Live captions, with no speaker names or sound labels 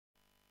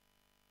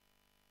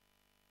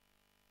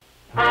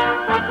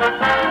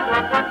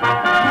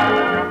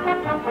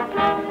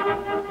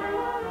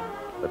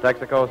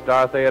Texaco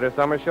Star Theater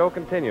Summer Show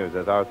continues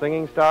as our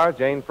singing star,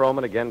 Jane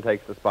Froman, again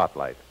takes the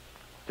spotlight.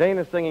 Jane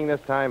is singing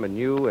this time a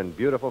new and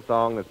beautiful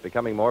song that's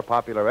becoming more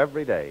popular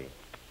every day.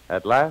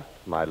 At last,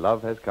 my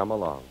love has come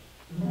along.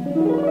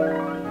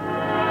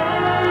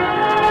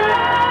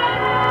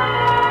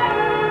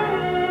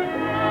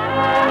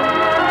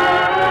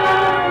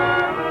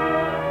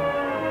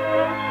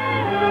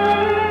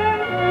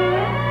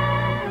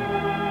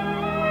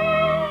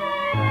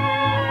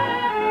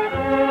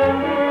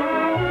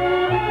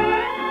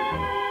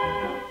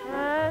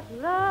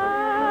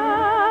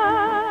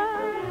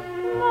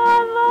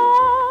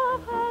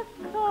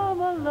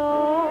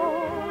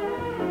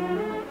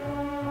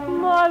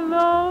 My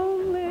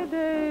lonely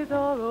days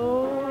are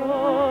over,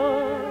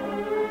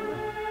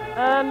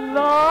 and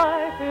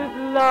life is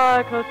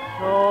like a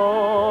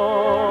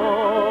song.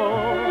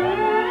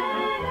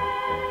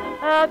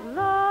 At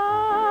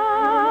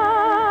last,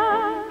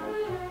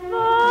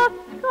 the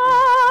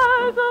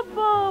skies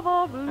above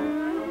are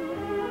blue.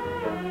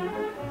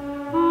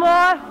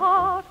 My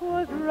heart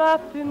was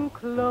wrapped in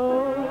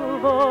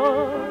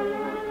clover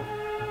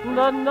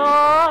the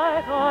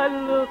night I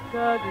looked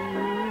at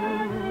you.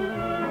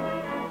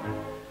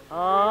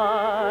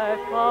 I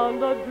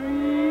found a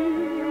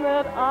dream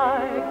that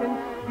I can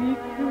speak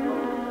to,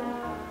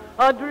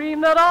 a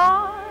dream that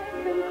I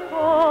can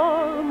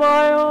call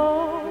my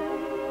own.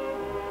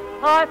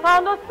 I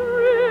found a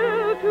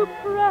thrill to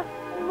press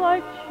my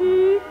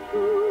cheek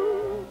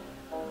to,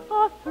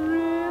 a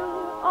thrill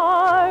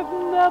I've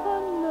never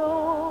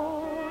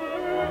known.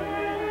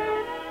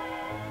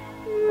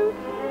 You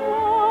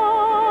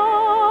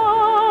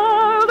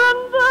smiled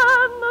and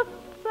then the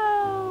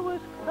spell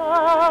was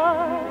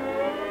cast.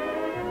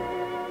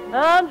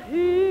 And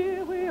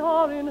here we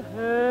are in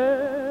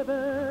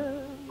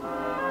heaven,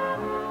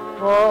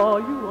 for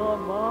you are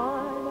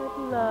mine at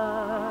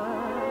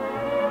last.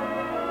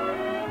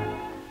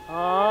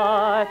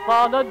 I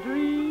found a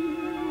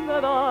dream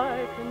that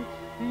I can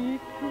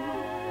speak to,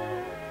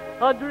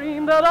 a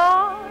dream that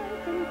I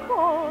can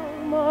call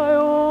my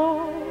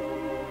own.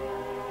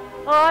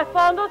 I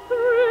found a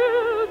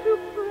thrill to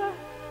press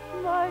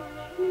my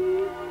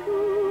cheek to,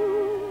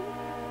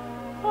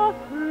 a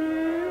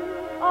thrill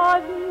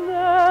I'd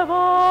never